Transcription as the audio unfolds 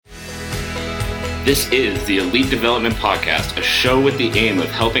This is the Elite Development Podcast, a show with the aim of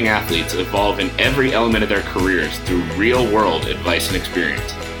helping athletes evolve in every element of their careers through real-world advice and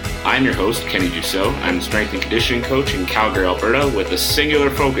experience. I'm your host, Kenny Dussault. I'm a strength and conditioning coach in Calgary, Alberta, with a singular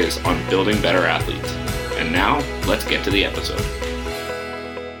focus on building better athletes. And now, let's get to the episode.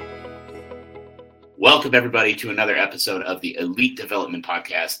 Welcome, everybody, to another episode of the Elite Development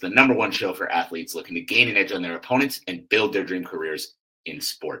Podcast, the number one show for athletes looking to gain an edge on their opponents and build their dream careers in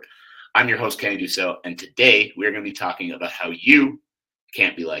sport. I'm your host, Kenny Dussault, and today we're going to be talking about how you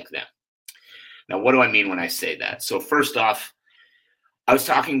can't be like them. Now, what do I mean when I say that? So first off, I was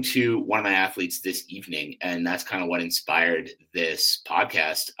talking to one of my athletes this evening, and that's kind of what inspired this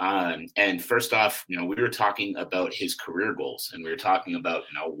podcast. And first off, we were talking about his career goals, and we were talking about,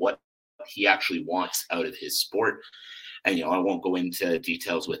 what he actually wants out of his sport. And, I won't go into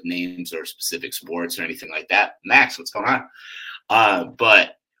details with names or specific sports or anything like that. Max, what's going on?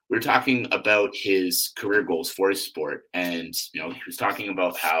 But we're talking about his career goals for his sport. And, he was talking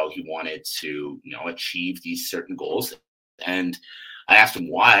about how he wanted to, achieve these certain goals. And I asked him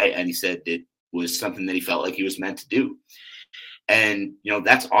why, and he said it was something that he felt like he was meant to do. And,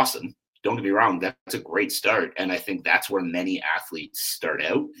 that's awesome. Don't get me wrong. That's a great start. And I think that's where many athletes start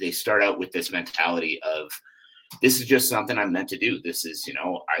out. They start out with this mentality of, this is just something I'm meant to do. This is,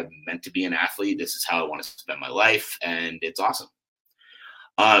 I'm meant to be an athlete. This is how I want to spend my life. And it's awesome.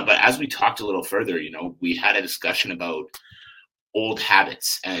 But as we talked a little further, we had a discussion about old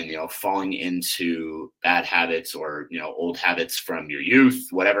habits and, falling into bad habits or, old habits from your youth,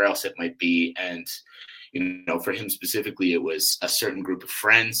 whatever else it might be. And, for him specifically, it was a certain group of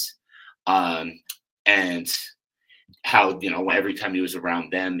friends and how, every time he was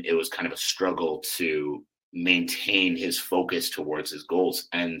around them, it was kind of a struggle to maintain his focus towards his goals.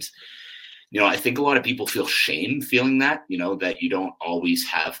 And I think a lot of people feel shame feeling that, that you don't always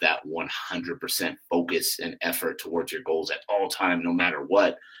have that 100% focus and effort towards your goals at all time, no matter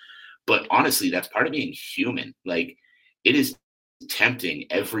what. But honestly, that's part of being human. Like, it is tempting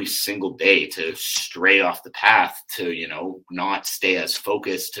every single day to stray off the path, to, not stay as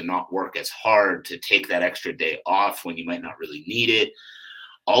focused, to not work as hard, to take that extra day off when you might not really need it.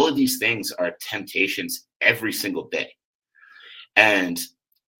 All of these things are temptations every single day. And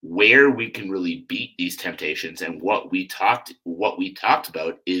where we can really beat these temptations and what we talked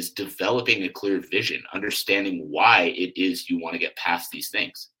about is developing a clear vision, understanding why it is you want to get past these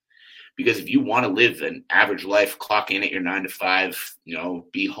things. Because if you want to live an average life, clock in at your 9 to 5,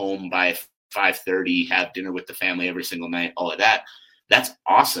 be home by 5:30, have dinner with the family every single night, all of that, that's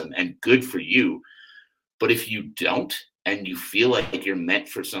awesome and good for you. But if you don't, and you feel like you're meant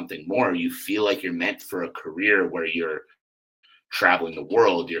for something more, you feel like you're meant for a career where you're traveling the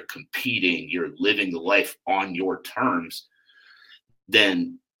world, you're competing, you're living the life on your terms,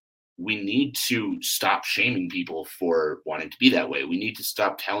 then we need to stop shaming people for wanting to be that way. We need to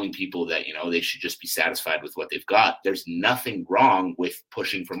stop telling people that, they should just be satisfied with what they've got. There's nothing wrong with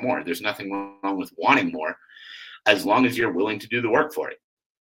pushing for more. There's nothing wrong with wanting more, as long as you're willing to do the work for it.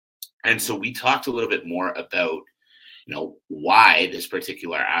 And so we talked a little bit more about why this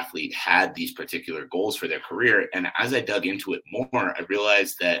particular athlete had these particular goals for their career. And as I dug into it more, I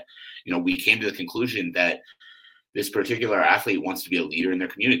realized that, we came to the conclusion that this particular athlete wants to be a leader in their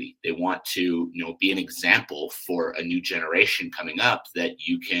community. They want to, be an example for a new generation coming up, that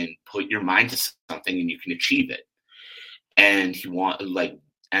you can put your mind to something and you can achieve it. And he wants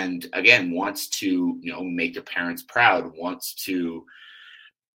to, make their parents proud, wants to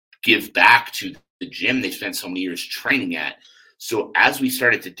give back to the gym they spent so many years training at. So as we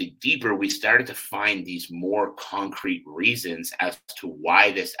started to dig deeper, we started to find these more concrete reasons as to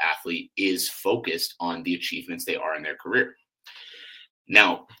why this athlete is focused on the achievements they are in their career.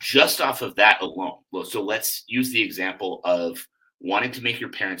 Now, just off of that alone, so let's use the example of wanting to make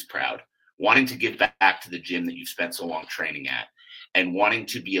your parents proud, wanting to give back to the gym that you've spent so long training at, and wanting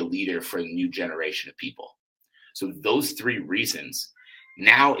to be a leader for a new generation of people. So those three reasons.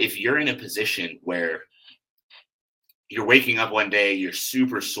 Now, if you're in a position where you're waking up one day, you're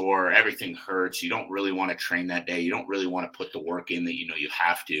super sore, everything hurts, you don't really want to train that day, you don't really want to put the work in that you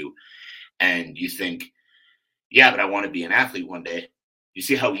have to, and you think, yeah, but I want to be an athlete one day. You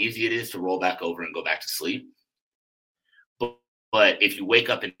see how easy it is to roll back over and go back to sleep? But if you wake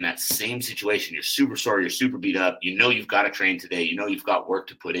up in that same situation, you're super sore, you're super beat up, you've got to train today, you've got work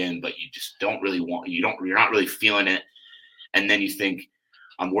to put in, but you just don't really want, you're not really feeling it. And then you think,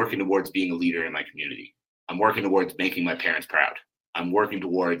 I'm working towards being a leader in my community. I'm working towards making my parents proud. I'm working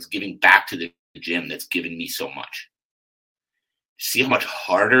towards giving back to the gym that's given me so much. See how much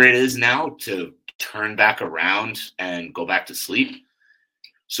harder it is now to turn back around and go back to sleep?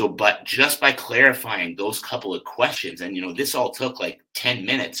 So, but just by clarifying those couple of questions, and this all took like 10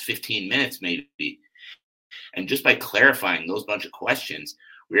 minutes, 15 minutes maybe. And just by clarifying those bunch of questions,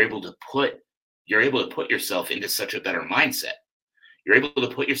 you're able to put yourself into such a better mindset. You're able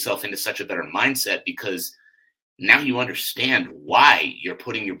to put yourself into such a better mindset because now you understand why you're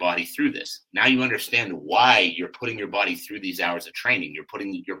putting your body through this. Now you understand why you're putting your body through these hours of training. You're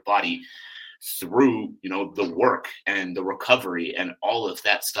putting your body through, the work and the recovery and all of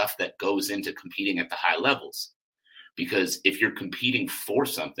that stuff that goes into competing at the high levels. Because if you're competing for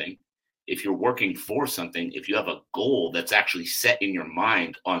something, if you're working for something, if you have a goal that's actually set in your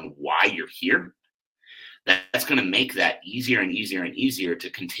mind on why you're here, that's going to make that easier and easier and easier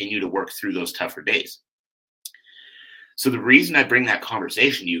to continue to work through those tougher days. So the reason I bring that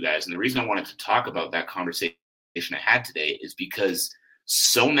conversation to you guys, and the reason I wanted to talk about that conversation I had today, is because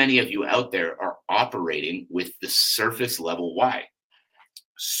so many of you out there are operating with the surface level why.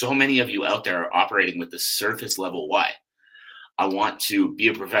 So many of you out there are operating with the surface level why. I want to be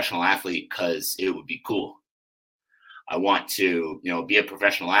a professional athlete because it would be cool. I want to, be a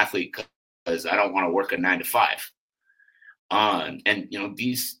professional athlete because I don't want to work a 9 to 5. And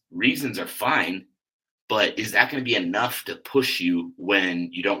these reasons are fine, but is that going to be enough to push you when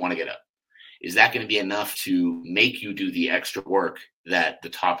you don't want to get up? Is that going to be enough to make you do the extra work that the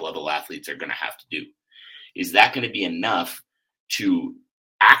top level athletes are going to have to do? Is that going to be enough to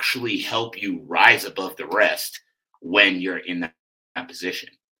actually help you rise above the rest when you're in that position?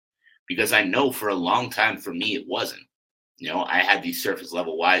 Because I know for a long time, for me, it wasn't. I had these surface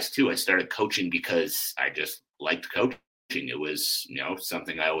level whys too. I started coaching because I just liked coaching. It was,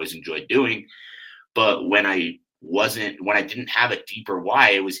 something I always enjoyed doing. But when I didn't have a deeper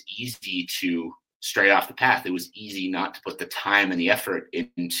why, it was easy to stray off the path. It was easy not to put the time and the effort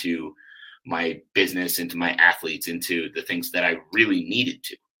into my business, into my athletes, into the things that I really needed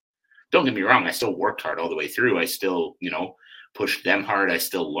to. Don't get me wrong. I still worked hard all the way through. I still, pushed them hard. I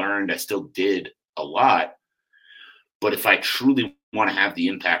still learned. I still did a lot. But if I truly want to have the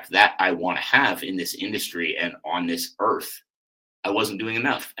impact that I want to have in this industry and on this earth, I wasn't doing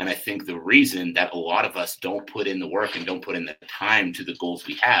enough. And I think the reason that a lot of us don't put in the work and don't put in the time to the goals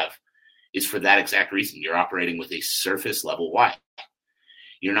we have is for that exact reason. You're operating with a surface level why.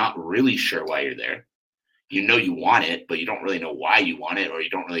 You're not really sure why you're there. You know you want it, but you don't really know why you want it, or you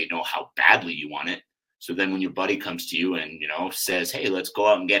don't really know how badly you want it. So then when your buddy comes to you and, says, hey, let's go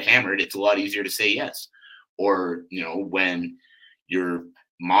out and get hammered, it's a lot easier to say yes. Or, when your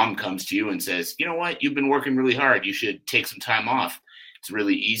mom comes to you and says, you know what, you've been working really hard, you should take some time off. It's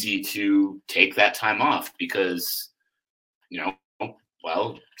really easy to take that time off because,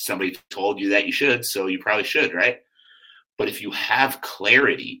 somebody told you that you should, so you probably should, right? But if you have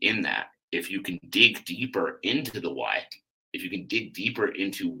clarity in that, if you can dig deeper into the why, if you can dig deeper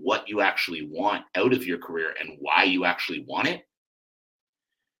into what you actually want out of your career and why you actually want it,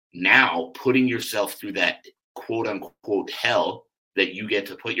 now putting yourself through that quote unquote hell that you get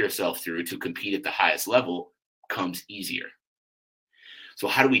to put yourself through to compete at the highest level comes easier. So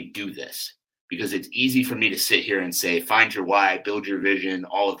how do we do this? Because it's easy for me to sit here and say, find your why, build your vision,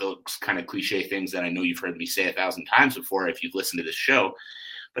 all of those kind of cliche things that I know you've heard me say 1,000 times before if you've listened to this show.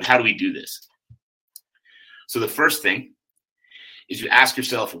 But how do we do this? So the first thing is you ask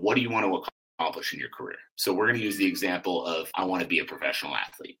yourself, what do you want to accomplish in your career? So we're going to use the example of, I want to be a professional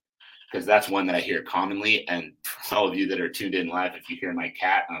athlete, because that's one that I hear commonly. And for all of you that are tuned in live, if you hear my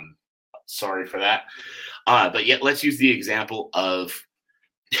cat, I'm sorry for that. But yet let's use the example of,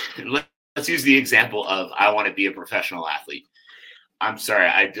 I want to be a professional athlete. I'm sorry,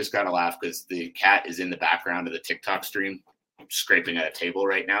 I just got to laugh because the cat is in the background of the TikTok stream. I'm scraping at a table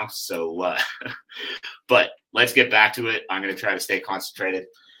right now. So, but let's get back to it. I'm going to try to stay concentrated.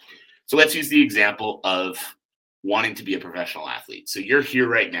 So let's use the example of wanting to be a professional athlete. So you're here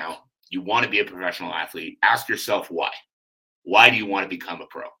right now. You want to be a professional athlete. Ask yourself why. Why do you want to become a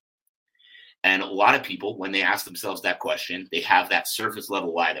pro? And a lot of people, when they ask themselves that question, they have that surface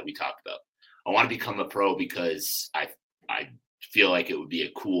level why that we talked about. I want to become a pro because I feel like it would be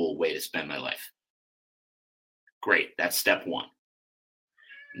a cool way to spend my life. Great. That's step one.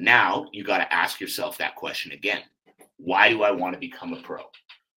 Now you got to ask yourself that question again. Why do I want to become a pro?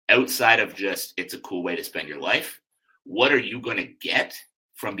 Outside of just, it's a cool way to spend your life, what are you going to get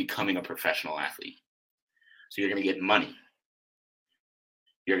from becoming a professional athlete? So you're going to get money.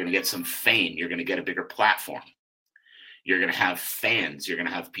 You're going to get some fame. You're going to get a bigger platform. You're going to have fans. You're going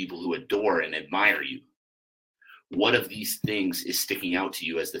to have people who adore and admire you. What of these things is sticking out to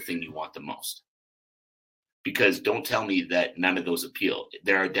you as the thing you want the most? Because don't tell me that none of those appeal.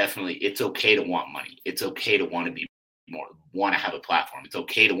 There are definitely, it's okay to want money. It's okay to want to be more, want to have a platform. It's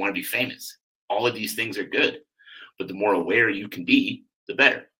okay to want to be famous. All of these things are good, but the more aware you can be, the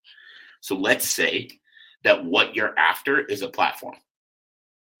better. So let's say that what you're after is a platform.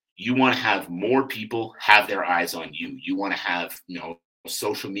 You want to have more people have their eyes on you. You want to have,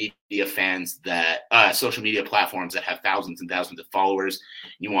 social media fans that social media platforms that have thousands and thousands of followers.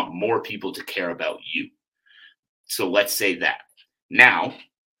 You want more people to care about you. So let's say that. Now,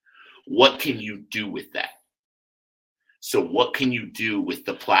 what can you do with that? So what can you do with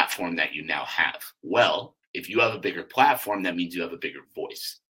the platform that you now have? Well, if you have a bigger platform, that means you have a bigger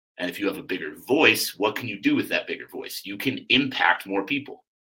voice. And if you have a bigger voice, what can you do with that bigger voice? You can impact more people.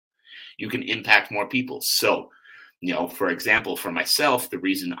 So, for example, for myself, the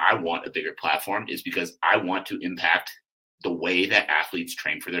reason I want a bigger platform is because I want to impact the way that athletes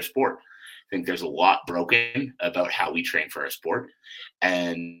train for their sport. I think there's a lot broken about how we train for our sport,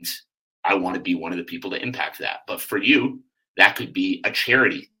 and I want to be one of the people to impact that. But for you, that could be a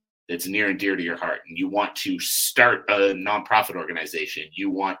charity that's near and dear to your heart, and you want to start a nonprofit organization.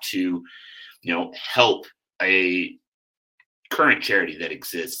 You want to, help a current charity that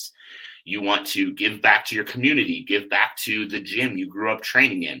exists. You want to give back to your community, give back to the gym you grew up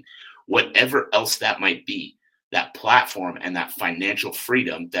training in, whatever else that might be. That platform and that financial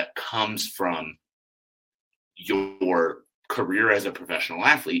freedom that comes from your career as a professional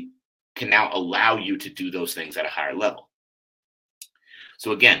athlete can now allow you to do those things at a higher level.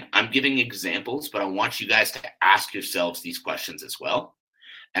 So again, I'm giving examples, but I want you guys to ask yourselves these questions as well.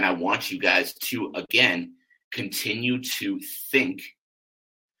 And I want you guys to, again, continue to think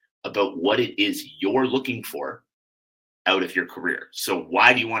about what it is you're looking for out of your career. So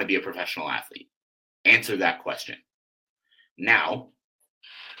why do you want to be a professional athlete? Answer that question. Now,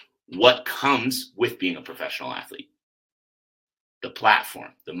 what comes with being a professional athlete? The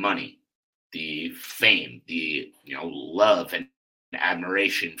platform, the money, the fame, the love and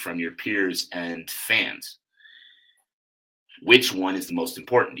admiration from your peers and fans. Which one is the most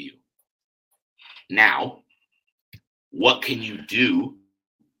important to you? Now, what can you do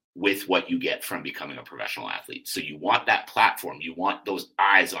with what you get from becoming a professional athlete? So you want that platform, you want those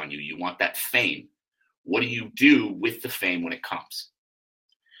eyes on you, you want that fame. What do you do with the fame when it comes?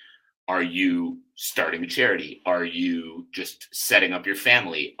 Are you starting a charity? Are you just setting up your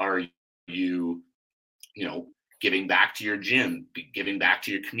family? Are you, giving back to your gym, giving back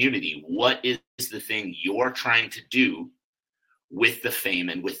to your community? What is the thing you're trying to do with the fame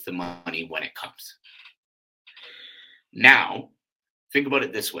and with the money when it comes? Now, think about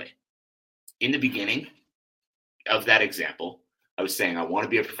it this way. In the beginning of that example, I was saying I want to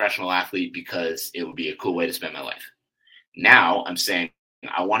be a professional athlete because it would be a cool way to spend my life. Now I'm saying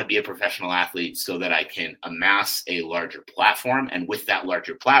I want to be a professional athlete so that I can amass a larger platform. And with that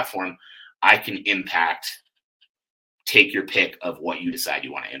larger platform, I can impact, take your pick of what you decide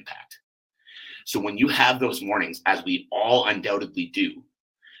you want to impact. So when you have those mornings, as we all undoubtedly do,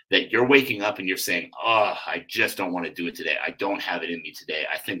 that you're waking up and you're saying, oh, I just don't want to do it today. I don't have it in me today.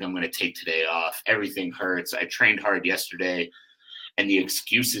 I think I'm going to take today off. Everything hurts. I trained hard yesterday. And the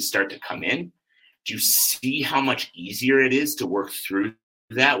excuses start to come in. Do you see how much easier it is to work through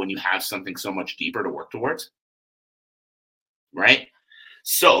that when you have something so much deeper to work towards? Right?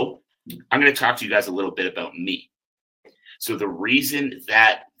 So I'm going to talk to you guys a little bit about me. So the reason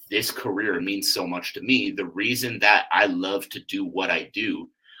that this career means so much to me, the reason that I love to do what I do,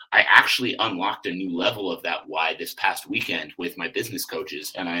 I actually unlocked a new level of that why this past weekend with my business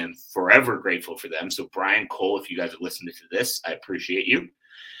coaches, and I am forever grateful for them. So Brian, Cole, if you guys are listening to this, I appreciate you.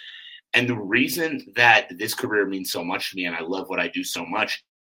 And the reason that this career means so much to me and I love what I do so much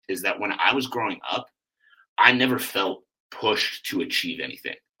is that when I was growing up, I never felt pushed to achieve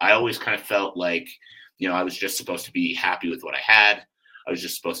anything. I always kind of felt like, I was just supposed to be happy with what I had. I was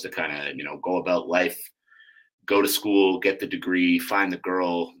just supposed to kind of, go about life, go to school, get the degree, find the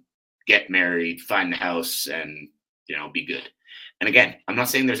girl, get married, find the house, and, be good. And again, I'm not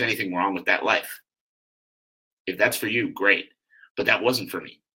saying there's anything wrong with that life. If that's for you, great. But that wasn't for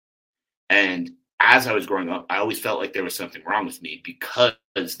me. And as I was growing up, I always felt like there was something wrong with me because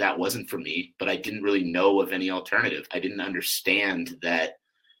that wasn't for me, but I didn't really know of any alternative. I didn't understand that,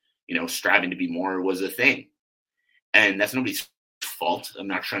 striving to be more was a thing. And that's nobody's fault. I'm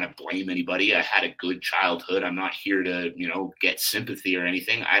not trying to blame anybody. I had a good childhood. I'm not here to, get sympathy or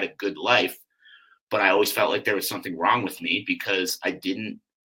anything. I had a good life, but I always felt like there was something wrong with me because I didn't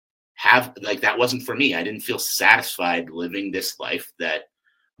have, that wasn't for me. I didn't feel satisfied living this life that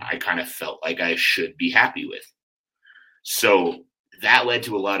I kind of felt like I should be happy with. So that led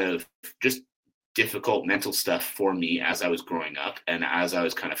to a lot of just difficult mental stuff for me as I was growing up and as I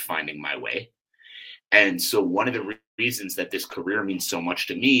was kind of finding my way. And so one of the reasons that this career means so much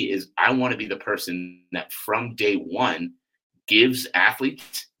to me is I want to be the person that from day one gives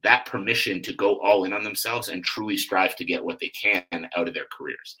athletes that permission to go all in on themselves and truly strive to get what they can out of their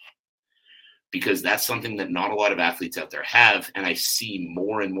careers. Because that's something that not a lot of athletes out there have. And I see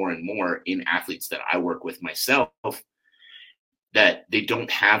more and more and more in athletes that I work with myself that they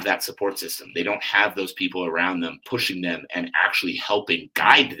don't have that support system. They don't have those people around them pushing them and actually helping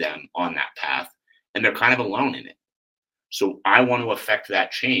guide them on that path. And they're kind of alone in it. So I want to affect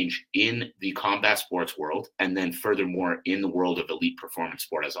that change in the combat sports world, and then furthermore in the world of elite performance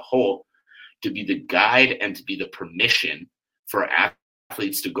sport as a whole, to be the guide and to be the permission for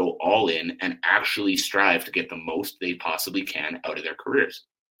athletes to go all in and actually strive to get the most they possibly can out of their careers.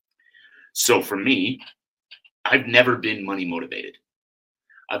 So for me, I've never been money motivated.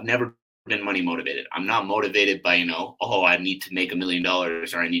 I'm not motivated by, I need to make $1 million, or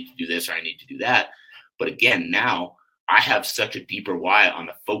I need to do this, or I need to do that. But again, now I have such a deeper why on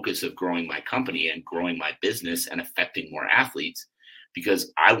the focus of growing my company and growing my business and affecting more athletes,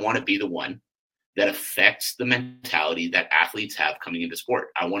 because I want to be the one that affects the mentality that athletes have coming into sport.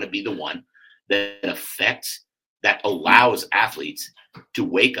 I want to be the one that allows athletes to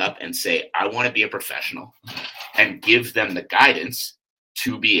wake up and say, I want to be a professional, and give them the guidance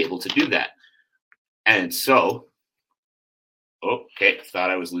to be able to do that. And so, okay,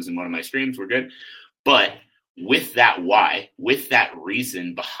 thought I was losing one of my streams. We're good. But with that why, with that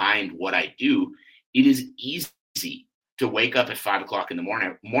reason behind what I do, it is easy to wake up at 5 o'clock in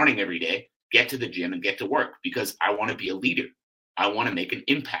the morning every day, get to the gym and get to work, because I want to be a leader. I want to make an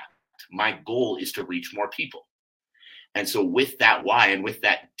impact. My goal is to reach more people. And so with that why and with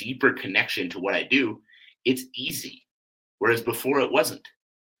that deeper connection to what I do, it's easy. Whereas before it wasn't.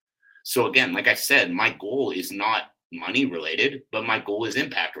 So again, like I said, my goal is not money related, but my goal is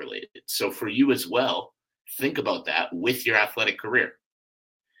impact related. So for you as well, think about that with your athletic career.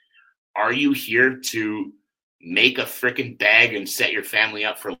 Are you here to make a freaking bag and set your family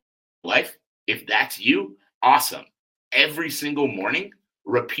up for life? If that's you, awesome. Every single morning,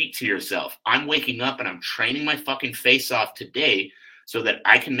 repeat to yourself, I'm waking up and I'm training my fucking face off today so that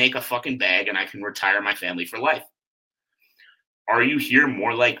I can make a fucking bag and I can retire my family for life. Are you here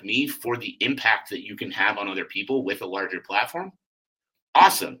more like me for the impact that you can have on other people with a larger platform?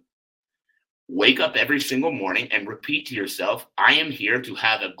 Awesome. Wake up every single morning and repeat to yourself, I am here to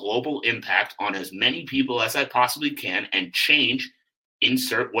have a global impact on as many people as I possibly can and change,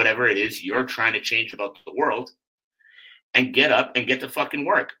 insert whatever it is you're trying to change about the world, and get up and get to fucking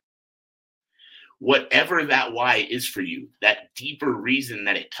work. Whatever that why is for you, that deeper reason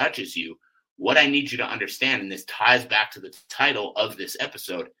that it touches you, what I need you to understand, and this ties back to the title of this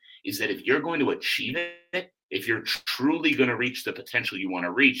episode, is that if you're going to achieve it, if you're truly going to reach the potential you want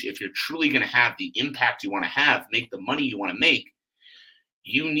to reach, if you're truly going to have the impact you want to have, make the money you want to make,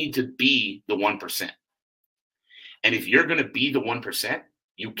 you need to be the 1%. And if you're going to be the 1%,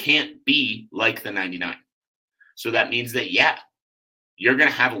 you can't be like the 99. So that means that, you're going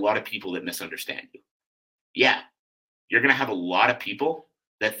to have a lot of people that misunderstand you. You're going to have a lot of people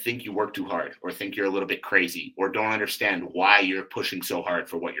that think you work too hard, or think you're a little bit crazy, or don't understand why you're pushing so hard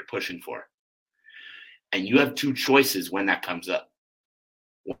for what you're pushing for. And you have two choices when that comes up.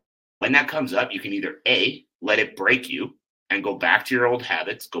 When that comes up, you can either A, let it break you and go back to your old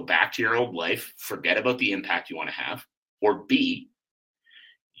habits, go back to your old life, forget about the impact you want to have, or B,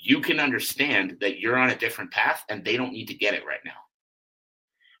 you can understand that you're on a different path and they don't need to get it right now.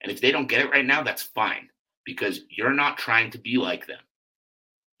 And if they don't get it right now, that's fine, because you're not trying to be like them.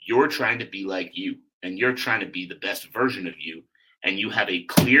 You're trying to be like you, and you're trying to be the best version of you. And you have a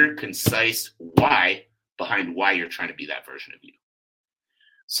clear, concise why behind why you're trying to be that version of you.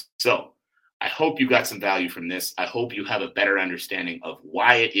 So I hope you got some value from this. I hope you have a better understanding of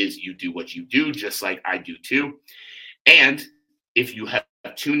why it is you do what you do, just like I do too. And if you have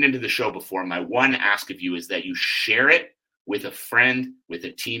tuned into the show before, my one ask of you is that you share it with a friend, with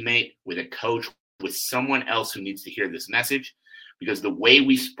a teammate, with a coach, with someone else who needs to hear this message. Because the way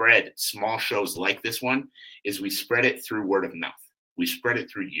we spread small shows like this one is we spread it through word of mouth. We spread it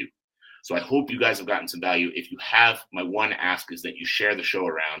through you. So I hope you guys have gotten some value. If you have, my one ask is that you share the show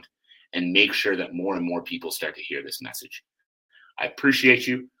around and make sure that more and more people start to hear this message. I appreciate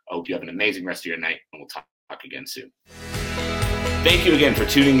you. I hope you have an amazing rest of your night, and we'll talk again soon. Thank you again for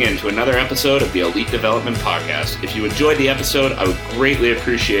tuning in to another episode of the Elite Development Podcast. If you enjoyed the episode, I would greatly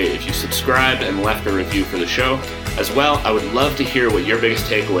appreciate if you subscribed and left a review for the show. As well, I would love to hear what your biggest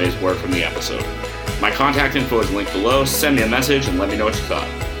takeaways were from the episode. My contact info is linked below. Send me a message and let me know what you thought.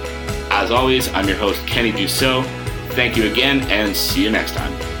 As always, I'm your host, Kenny Dussault. Thank you again, and see you next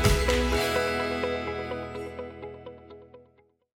time.